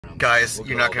Guys,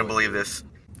 you're not gonna believe this.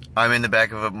 I'm in the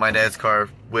back of my dad's car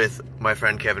with my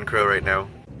friend Kevin Crow right now.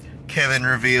 Kevin,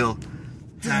 reveal.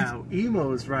 How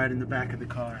emo's right in the back of the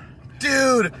car.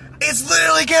 Dude, it's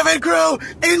literally Kevin Crow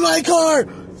in my car!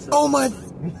 Oh my...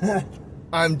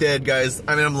 I'm dead, guys.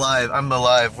 I mean, I'm live. I'm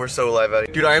alive. We're so alive out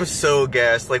here. Dude, I'm so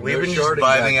gassed. Like, we've been just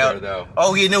vibing out. There,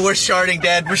 oh, you know, we're sharding,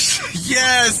 Dad.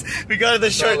 Yes! We got the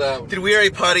shard. Dude, we are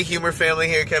a potty humor family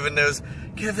here. Kevin knows.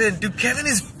 Kevin, dude, Kevin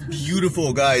is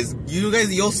beautiful, guys.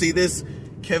 You'll see this.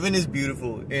 Kevin is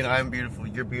beautiful, and I'm beautiful.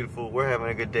 You're beautiful. We're having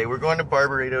a good day. We're going to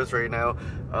Barbaritos right now,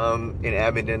 in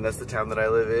Abingdon. That's the town that I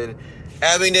live in.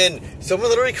 Abingdon. Someone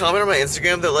literally commented on my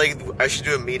Instagram that like I should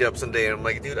do a meetup someday, and I'm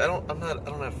like, dude, I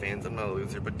don't have fans. I'm not a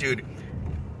loser, but dude,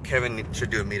 Kevin should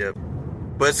do a meetup.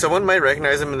 But someone might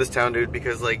recognize him in this town, dude,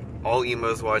 because like all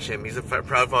emos watch him. He's a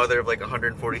proud father of like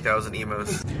 140,000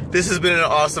 emos. This has been an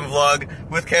awesome vlog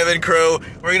with Kevin Crow.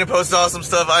 We're gonna post awesome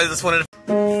stuff. I just wanted to.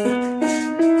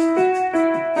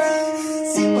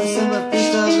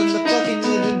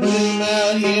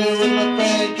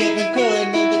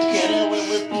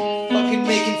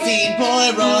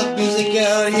 Rock music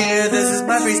out here. This is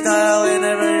my freestyle, and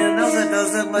everyone else that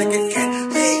doesn't like it can't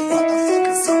be. What the fuck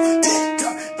is on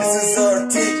TikTok? This is our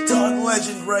TikTok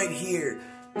legend right here,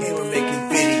 and we're making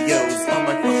videos on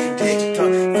my fucking TikTok,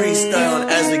 freestyling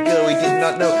as we go. We did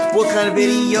not know what kind of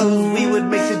videos we would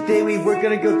make today. We were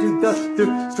gonna go to the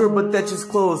thrift store, but that just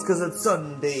closed because it's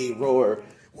Sunday Roar.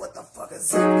 What the fuck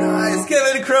is up, guys?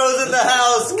 Kevin Crow's in the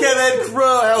house. Kevin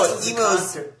Crow. How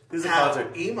emos? There's a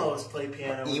concert. Emos play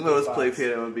piano. Emos play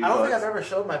piano and beatbox. I don't think I've ever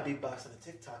showed my beatbox on a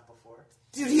TikTok before.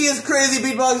 Dude, he has crazy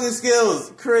beatboxing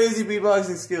skills. Crazy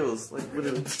beatboxing skills. Like, what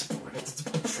is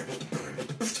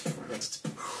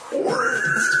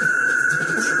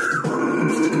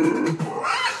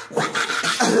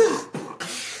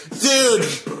Dude!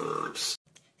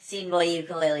 SCENEBOY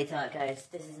ukulele talk, guys.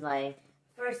 This is my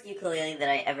first ukulele that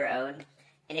I ever owned,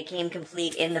 and it came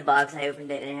complete in the box. I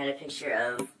opened it and it had a picture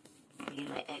of me and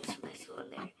my ex from high school in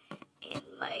there, and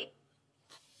my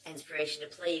inspiration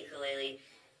to play ukulele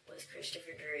was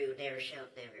Christopher Drew, Never Shout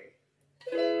Never.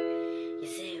 You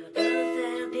say we're both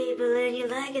little people and you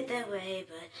like it that way,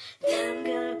 but I'm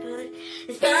gonna put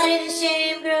this body to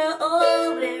shame, grow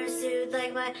old, wear a suit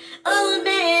like my old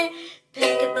man,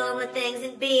 pack up all my things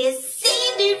and be a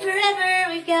scene dude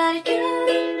forever. We've got it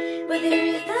good, whether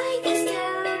you like this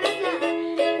town or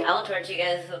not. I won't torture you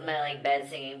guys with my like bad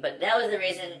singing, but that was the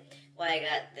reason why I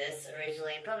got this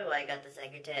originally, and probably why I got this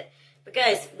anchor tat. But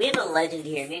guys, we have a legend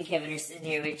here. Me and Kevin are sitting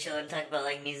here, we're chilling, talking about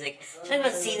like music, talking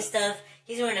about scene stuff.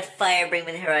 He's wearing a fire Bring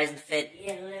Me the Horizon fit.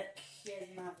 Yeah, look, here's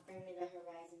my Bring Me the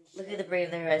Horizon shirt. Look at the Bring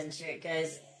Me the Horizon shirt,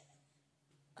 guys.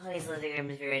 Honey's living room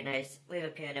is very nice. We have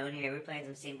a piano in here. We're playing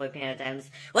some SCENEBOY piano times.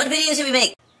 What video should we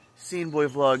make? SCENEBOY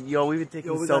vlog. Yo, we've been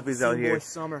taking selfies out here.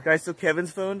 Summer. Guys, so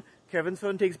Kevin's phone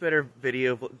takes better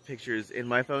video pictures, and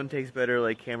my phone takes better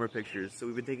like camera pictures. So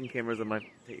we've been taking camera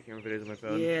videos on my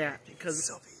phone. Yeah,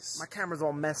 because my camera's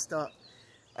all messed up.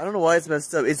 I don't know why it's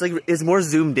messed up. It's like, it's more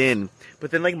zoomed in.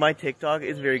 But then like my TikTok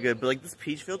is very good. But like this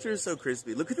peach filter is so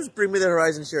crispy. Look at this Bring Me the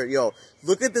Horizon shirt, yo.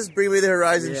 Look at this Bring Me the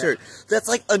Horizon shirt. That's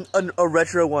like a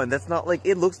retro one. That's not like,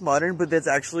 it looks modern, but that's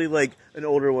actually like an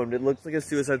older one. It looks like a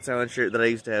Suicide Silence shirt that I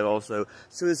used to have also.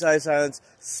 Suicide Silence,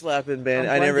 slapping band.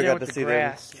 I never got to see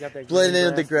them. Blending in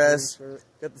with the grass.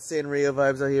 Got the Sanrio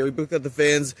vibes out here. We both got the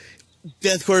fans.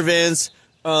 Deathcore Vans.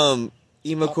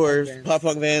 Emo-core,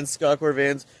 pop-punk Vans, ska-core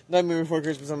Vans, Nightmare Before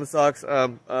Christmas on the socks,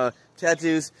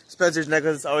 tattoos, Spencer's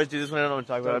necklace. I always do this when I don't know what to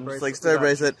talk about. I'm just like, Star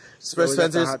Bracelet,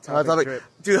 Spencer's, Hot Topic,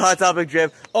 dude, Hot Topic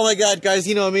drip. Oh my god, guys,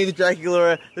 you know me, the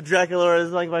Draculaura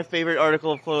is like my favorite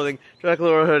article of clothing.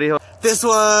 Draculaura hoodie. This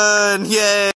one,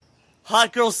 yay!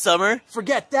 Hot Girl Summer.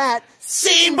 Forget that.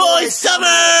 SCENEBOY Summer!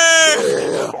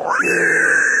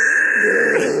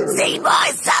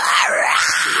 SCENEBOY Summer!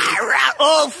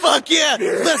 Oh, fuck yeah!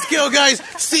 Let's go, guys!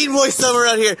 SCENEBOY Summer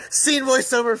out here! SCENEBOY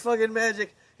Summer fucking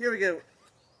magic! Here we go.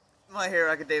 My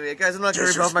Hero Academia. Guys, I'm not gonna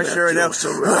rip off my shirt right now.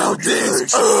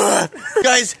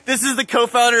 Guys, this is the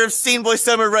co-founder of SCENEBOY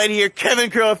Summer right here, Kevin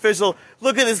Crow Official.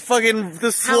 Look at this fucking,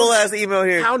 this swole-ass emo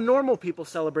here. How normal people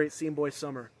celebrate SCENEBOY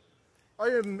Summer. I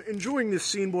am enjoying this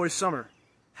SCENEBOY Summer.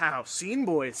 How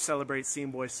SCENEBOYs celebrate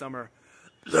SCENEBOY Summer.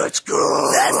 Let's go!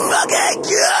 Let's fucking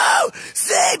go!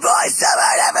 SCENEBOY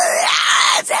Summer never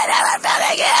ends! It never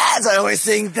fucking ends! I always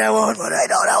sing that one, but I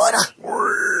don't know what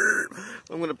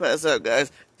I'm gonna pass out,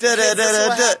 guys.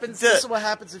 This is what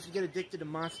happens if you get addicted to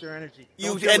Monster Energy.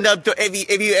 If you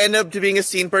end up to being a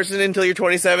scene person until you're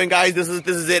 27, guys, this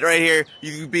is it right here.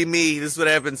 You can be me. This is what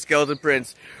happens. Skeleton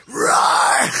Prince.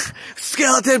 Roar!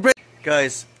 Skeleton Prince!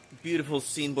 Guys, beautiful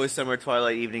Scene Boy Summer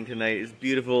Twilight evening tonight. It's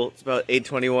beautiful. It's about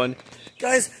 8:21.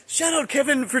 Guys, shout out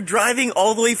Kevin for driving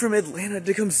all the way from Atlanta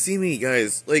to come see me,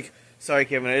 guys. Like, sorry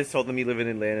Kevin, I just told them you live in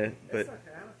Atlanta, but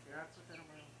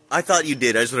I thought you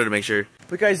did. I just wanted to make sure.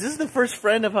 But guys, this is the first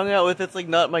friend I've hung out with that's like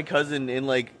not my cousin in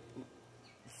like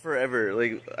forever,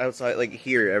 like outside, like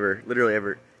here ever, literally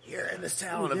ever. Here in this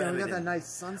town. Yeah, we got that nice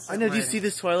sunset. I know. Do you see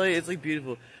this twilight? It's like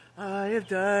beautiful. I have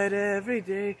died every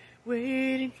day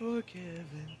waiting for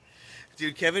Kevin.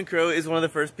 Dude, Kevin Crow is one of the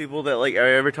first people that like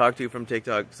I ever talked to from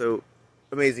TikTok. So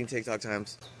amazing TikTok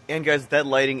times. And guys, that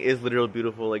lighting is literally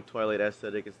beautiful, like twilight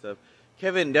aesthetic and stuff.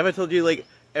 Kevin, have I told you like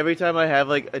every time I have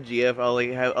like a GF,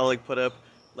 I'll put up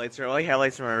lights around. I like have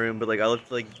lights in my room, but like I like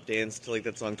to like dance to like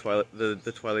that song Twilight,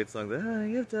 the Twilight song. That I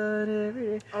have done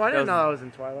every day. Oh, I didn't know I was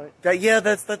in Twilight. Yeah,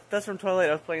 that's from Twilight.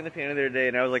 I was playing the piano the other day,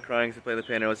 and I was like crying to play the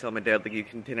piano. I was telling my dad like, you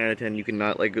can 10 out of 10, you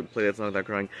cannot like play that song without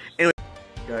crying. Anyway,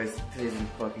 guys, today's been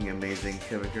fucking amazing.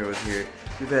 Kevin Crow is here.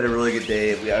 We've had a really good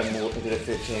day. I did a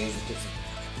fit change.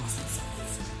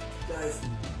 Guys,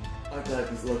 I got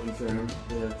these Lucky Charms.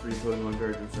 They have 3 Pokemon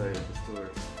cards inside of the store.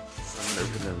 I'm gonna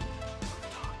open them.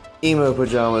 Emo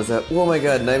pajamas. Oh my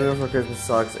god, Nightmare Before Christmas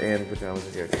socks and pajamas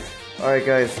are here. Alright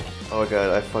guys. Oh my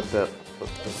god, I fucked up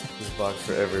this box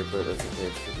forever, but that's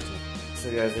okay.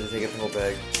 So guys, I had to take out the whole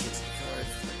bag.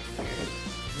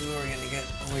 Who are we gonna get?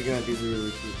 Oh my god, these are really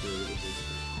cute.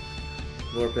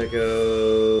 More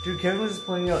Pecco. Dude, Kevin was just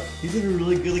pointing out, these have a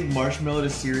really good like marshmallow to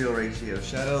cereal ratio.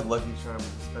 Shout out Lucky Charms,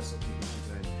 special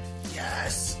Pikachu kind.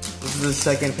 Yes! This is the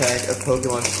second pack of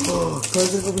Pokemon. Oh,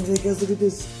 present open day, guys, look at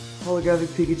this. Holographic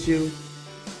Pikachu,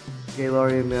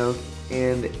 Galarian Mouth,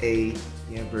 and a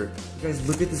Yamper. Guys,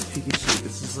 look at this Pikachu.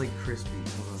 This is like crispy.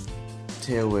 Hold on.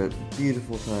 Tail Whip.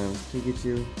 Beautiful times.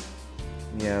 Pikachu,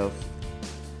 Meowth,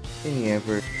 and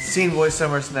Yamper. Scene Boy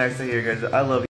Summer Snacks are here, guys. I love you.